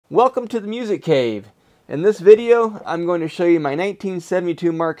Welcome to the Music Cave. In this video, I'm going to show you my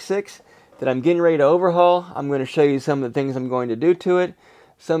 1972 Mark VI that I'm getting ready to overhaul. I'm going to show you some of the things I'm going to do to it,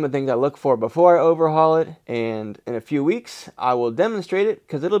 some of the things I look for before I overhaul it, and in a few weeks, I will demonstrate it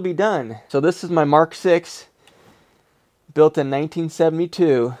because it'll be done. So this is my Mark VI, built in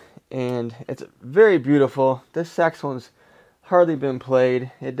 1972, and it's very beautiful. This saxophone's hardly been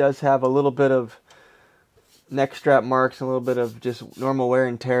played. It does have a little bit of neck strap marks, a little bit of just normal wear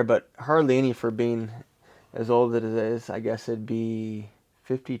and tear, but hardly any for being as old as it is. I guess it'd be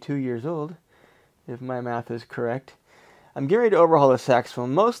 52 years old, if my math is correct. I'm getting ready to overhaul the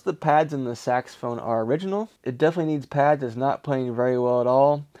saxophone. Most of the pads in the saxophone are original. It definitely needs pads. It's not playing very well at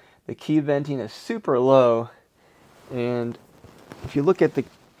all. The key venting is super low, and if you look at the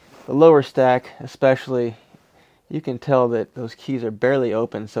lower stack especially, you can tell that those keys are barely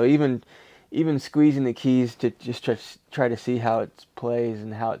open. So even squeezing the keys to just try to see how it plays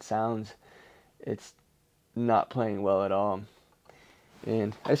and how it sounds, it's not playing well at all.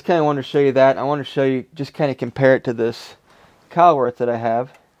 And I just kind of want to show you that. I want to show you, just kind of compare it to this Calworth that I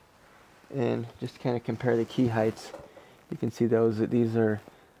have, and just kind of compare the key heights. You can see these are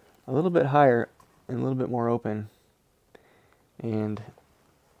a little bit higher and a little bit more open, and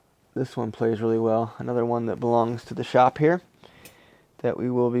this one plays really well. Another one that belongs to the shop here that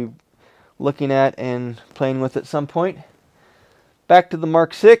we will be looking at and playing with at some point. Back to the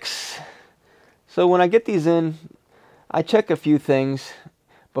Mark VI. So when I get these in, I check a few things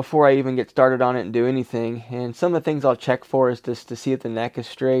before I even get started on it and do anything. And some of the things I'll check for is just to see if the neck is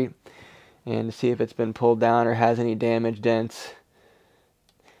straight and to see if it's been pulled down or has any damage, dents.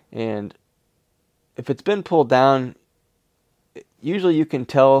 And if it's been pulled down, usually you can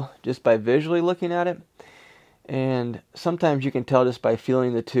tell just by visually looking at it. And sometimes you can tell just by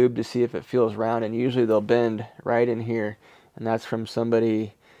feeling the tube to see if it feels round, and usually they'll bend right in here, and that's from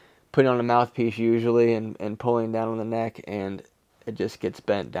somebody putting on a mouthpiece usually and pulling down on the neck, and it just gets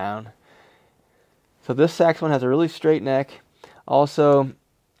bent down. So this saxophone has a really straight neck. Also,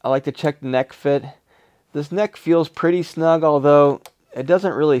 I like to check the neck fit. This neck feels pretty snug, although it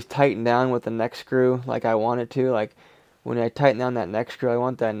doesn't really tighten down with the neck screw like I want it to. Like when I tighten down that neck screw, I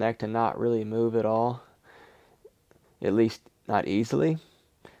want that neck to not really move at all. At least not easily.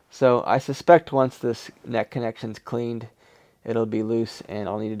 So I suspect once this neck connection's cleaned, it'll be loose, and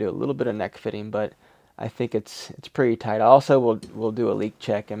I'll need to do a little bit of neck fitting, but I think it's pretty tight. Also, we'll do a leak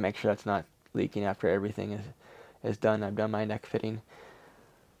check and make sure that's not leaking after everything is done. I've done my neck fitting.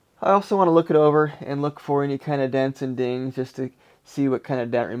 I also want to look it over and look for any kind of dents and dings just to see what kind of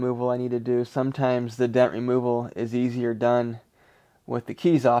dent removal I need to do. Sometimes the dent removal is easier done with the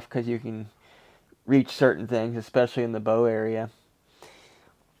keys off because you can reach certain things, especially in the bow area.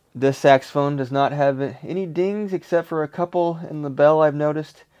 This saxophone does not have any dings except for a couple in the bell I've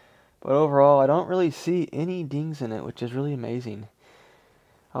noticed, but overall I don't really see any dings in it, which is really amazing.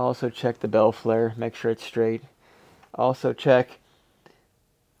 I'll also check the bell flare, make sure it's straight. I'll also check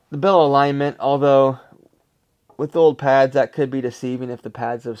the bell alignment, although with old pads that could be deceiving if the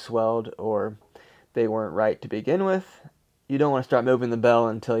pads have swelled or they weren't right to begin with. You don't want to start moving the bell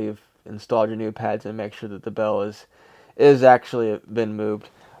until you've installed your new pads and make sure that the bell is actually been moved.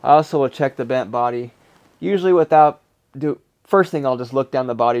 I also will check the bent body. Usually first thing I'll just look down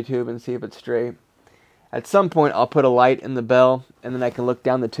the body tube and see if it's straight. At some point I'll put a light in the bell and then I can look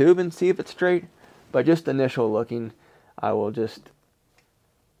down the tube and see if it's straight. But just initial looking, I will just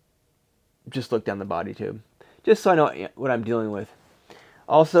look down the body tube, just so I know what I'm dealing with.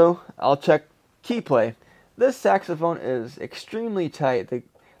 Also, I'll check key play. This saxophone is extremely tight.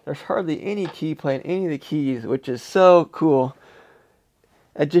 There's hardly any key play in any of the keys, which is so cool.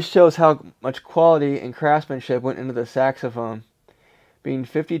 It just shows how much quality and craftsmanship went into the saxophone. Being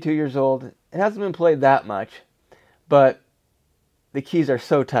 52 years old, it hasn't been played that much, but the keys are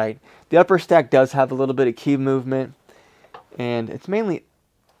so tight. The upper stack does have a little bit of key movement, and it's mainly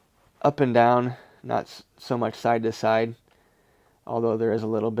up and down, not so much side to side, although there is a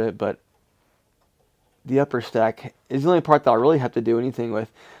little bit, but the upper stack is the only part that I'll really have to do anything with.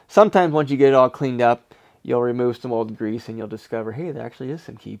 Sometimes once you get it all cleaned up, you'll remove some old grease and you'll discover, hey, there actually is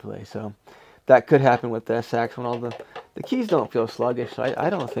some key play. So that could happen with the saxophone. All the keys don't feel sluggish, so I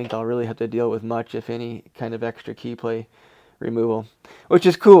don't think I'll really have to deal with much, if any, kind of extra key play removal, which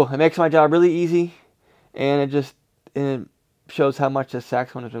is cool. It makes my job really easy, and it shows how much this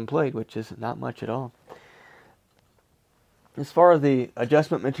saxophone has been played, which is not much at all. As far as the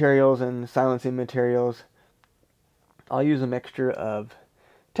adjustment materials and silencing materials, I'll use a mixture of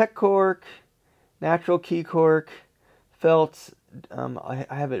tech cork, natural key cork, felts. I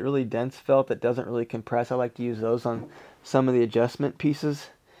have a really dense felt that doesn't really compress. I like to use those on some of the adjustment pieces.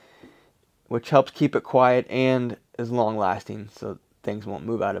 which helps keep it quiet and is long lasting, so things won't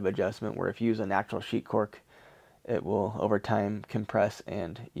move out of adjustment, where if you use a natural sheet cork, it will over time compress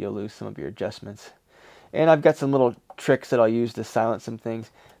and you'll lose some of your adjustments. And I've got some little tricks that I'll use to silence some things.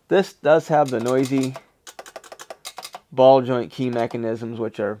 This does have the noisy ball joint key mechanisms,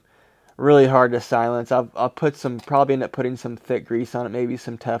 which are really hard to silence. I'll probably end up putting some thick grease on it, maybe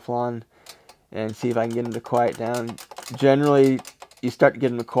some Teflon, and see if I can get them to quiet down. Generally, you start to get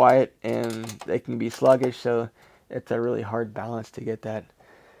them to quiet and they can be sluggish, so it's a really hard balance to get that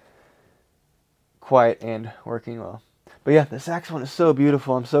quiet and working well. But yeah, the saxophone is so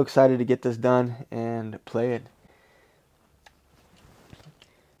beautiful. I'm so excited to get this done and play it.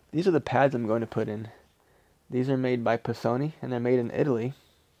 These are the pads I'm going to put in. These are made by Pisoni, and they're made in Italy.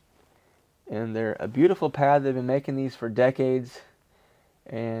 And they're a beautiful pad. They've been making these for decades.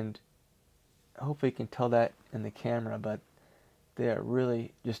 And hopefully you can tell that in the camera, but they are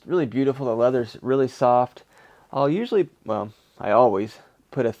really beautiful. The leather's really soft. I always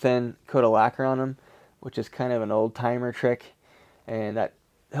put a thin coat of lacquer on them, which is kind of an old-timer trick, and that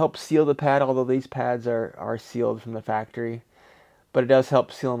helps seal the pad, although these pads are sealed from the factory. But it does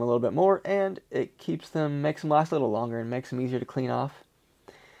help seal them a little bit more, and it makes them last a little longer and makes them easier to clean off.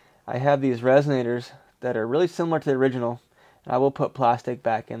 I have these resonators that are really similar to the original, and I will put plastic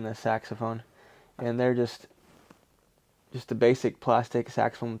back in the saxophone, and they're just a basic plastic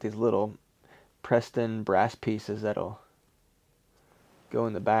saxophone with these little pressed-in brass pieces that'll go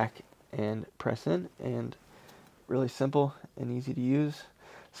in the back and press in, and really simple and easy to use.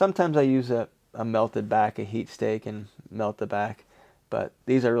 Sometimes I use a melted back, a heat stake, and melt the back, but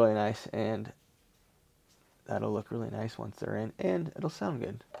these are really nice, and that'll look really nice once they're in, and it'll sound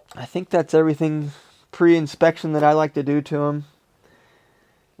good. I think that's everything pre-inspection that I like to do to them,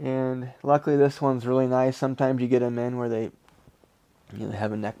 and luckily this one's really nice. Sometimes you get them in where they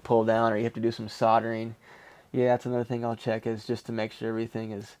have a neck pull down, or you have to do some soldering. Yeah, that's another thing I'll check, is just to make sure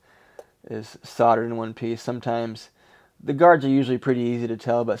everything is soldered in one piece. Sometimes the guards are usually pretty easy to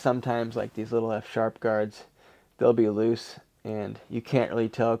tell, but sometimes, like these little F-sharp guards, they'll be loose and you can't really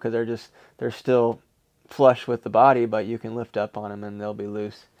tell because they're still flush with the body, but you can lift up on them and they'll be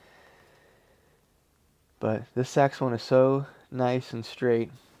loose. But this saxophone is so nice and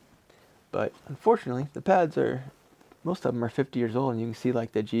straight, but unfortunately most of them are 50 years old, and you can see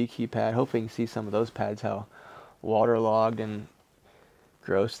like the G key pad. Hopefully you can see some of those pads, how waterlogged and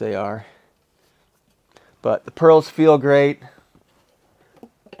gross they are. But the pearls feel great,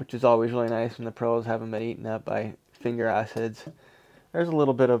 which is always really nice when the pearls haven't been eaten up by finger acids. There's a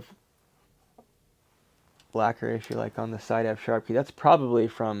little bit of lacquer issue like on the side F sharp key. That's probably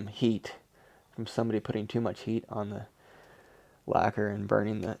from heat, from somebody putting too much heat on the lacquer and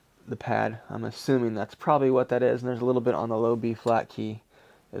burning the pad. I'm assuming that's probably what that is. And there's a little bit on the low B flat key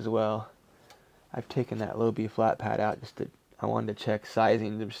as well. I've taken that low B flat pad out I wanted to check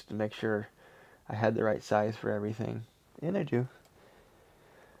sizing just to make sure I had the right size for everything, and I do.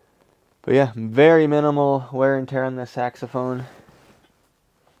 But yeah, very minimal wear and tear on the saxophone.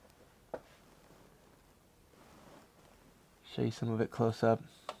 Show you some of it close up.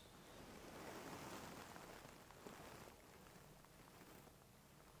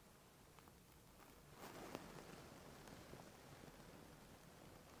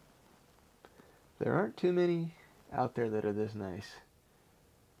 There aren't too many out there that are this nice.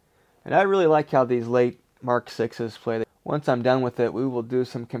 And I really like how these late Mark VIs play. Once I'm done with it, we will do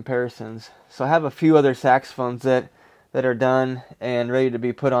some comparisons. So I have a few other saxophones that are done and ready to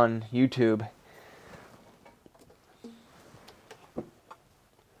be put on YouTube.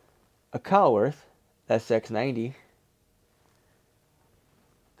 A Calworth SX90.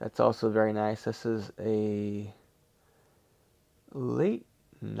 That's also very nice. This is a late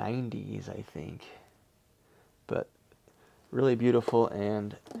 90s, I think. But really beautiful,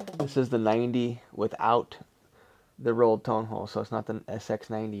 and this is the 90 without the rolled tone hole, so it's not the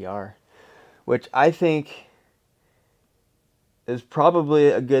SX90R, which I think is probably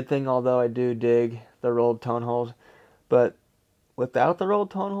a good thing, although I do dig the rolled tone holes. But without the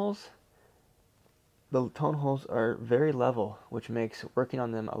rolled tone holes, the tone holes are very level, which makes working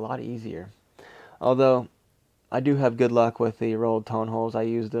on them a lot easier. Although I do have good luck with the rolled tone holes. I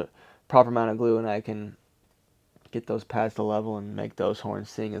use the proper amount of glue and I can get those pads to level and make those horns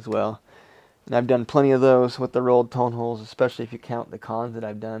sing as well. And I've done plenty of those with the rolled tone holes, especially if you count the cons that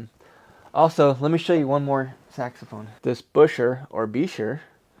I've done. Also, let me show you one more saxophone. This Buscher or Beecher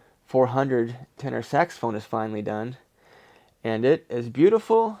 400 tenor saxophone is finally done, and it is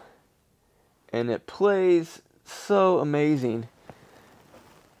beautiful and it plays so amazing.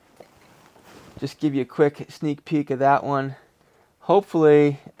 Just give you a quick sneak peek of that one.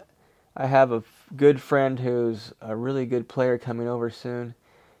 Hopefully I have a good friend who's a really good player coming over soon,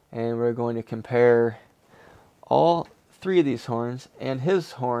 and we're going to compare all three of these horns and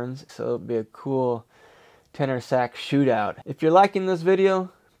his horns, so it'll be a cool tenor sax shootout. If you're liking this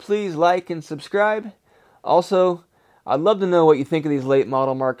video, please like and subscribe. Also, I'd love to know what you think of these late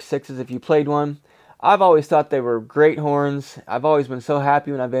model Mark VIs if you played one. I've always thought they were great horns. I've always been so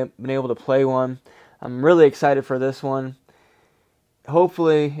happy when I've been able to play one. I'm really excited for this one.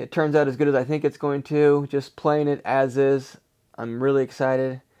 Hopefully it turns out as good as I think it's going to. Just playing it as is, I'm really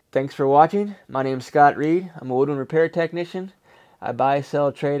excited. Thanks for watching. My name's Scott Reed. I'm a woodwind repair technician. I buy,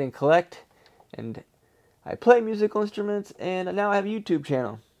 sell, trade, and collect. And I play musical instruments, and now I have a YouTube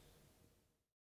channel.